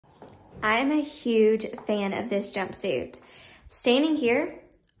I am a huge fan of this jumpsuit. Standing here,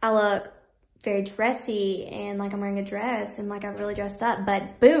 I look very dressy and like I'm wearing a dress and like I'm really dressed up,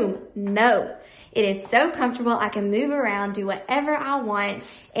 but boom, no. It is so comfortable. I can move around, do whatever I want,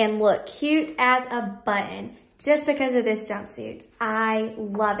 and look cute as a button just because of this jumpsuit. I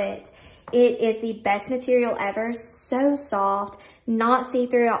love it. It is the best material ever. So soft, not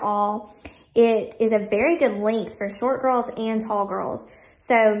see-through at all. It is a very good length for short girls and tall girls.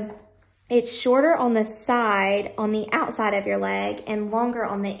 So it's shorter on the side, on the outside of your leg, and longer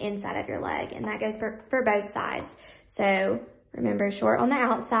on the inside of your leg. And that goes for both sides. So remember, short on the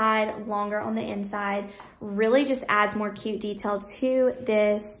outside, longer on the inside. Really just adds more cute detail to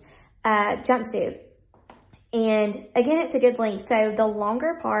this jumpsuit. And again, it's a good length. So the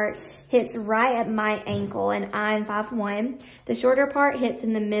longer part hits right at my ankle, and I'm 5'1". The shorter part hits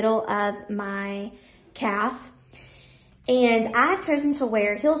in the middle of my calf. And I've chosen to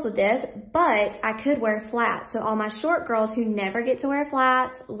wear heels with this, but I could wear flats. So all my short girls who never get to wear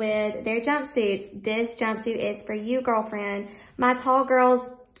flats with their jumpsuits, this jumpsuit is for you, girlfriend. My tall girls,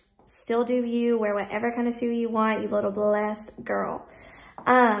 still do you. Wear whatever kind of shoe you want, you little blessed girl.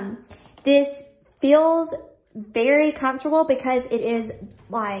 This feels very comfortable because it is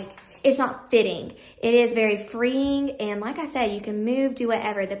like, it's not fitting. It is very freeing. And like I said, you can move, do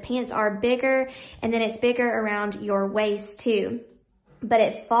whatever. The pants are bigger, and then it's bigger around your waist too. But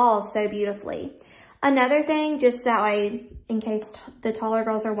it falls so beautifully. Another thing, just that way, in case the taller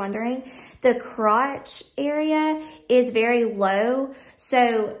girls are wondering, the crotch area is very low.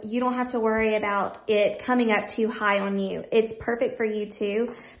 So you don't have to worry about it coming up too high on you. It's perfect for you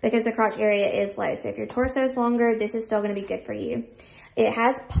too, because the crotch area is low. So if your torso is longer, this is still gonna be good for you. It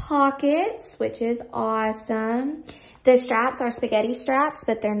has pockets, which is awesome. The straps are spaghetti straps,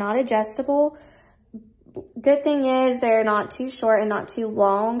 but they're not adjustable. Good thing is they're not too short and not too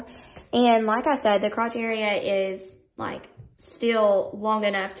long. And like I said, the crotch area is like still long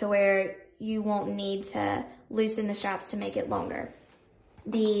enough to where you won't need to loosen the straps to make it longer.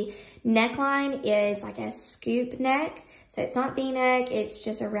 The neckline is like a scoop neck. So it's not V-neck, it's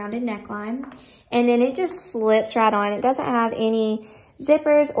just a rounded neckline. And then it just slips right on. It doesn't have any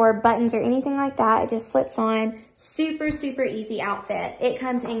zippers or buttons or anything like that. It just slips on. Super, super easy outfit. It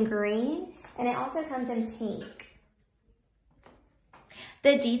comes in green, and it also comes in pink.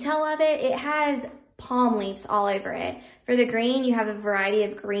 The detail of it, it has palm leaves all over it. For the green, you have a variety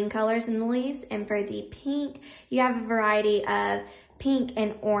of green colors in the leaves, and for the pink, you have a variety of pink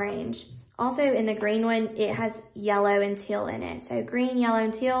and orange. Also in the green one, it has yellow and teal in it. So green, yellow,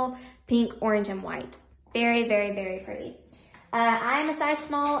 and teal, pink, orange, and white. Very, very, very pretty. I'm a size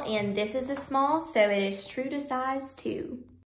small, and this is a small, so it is true to size 2.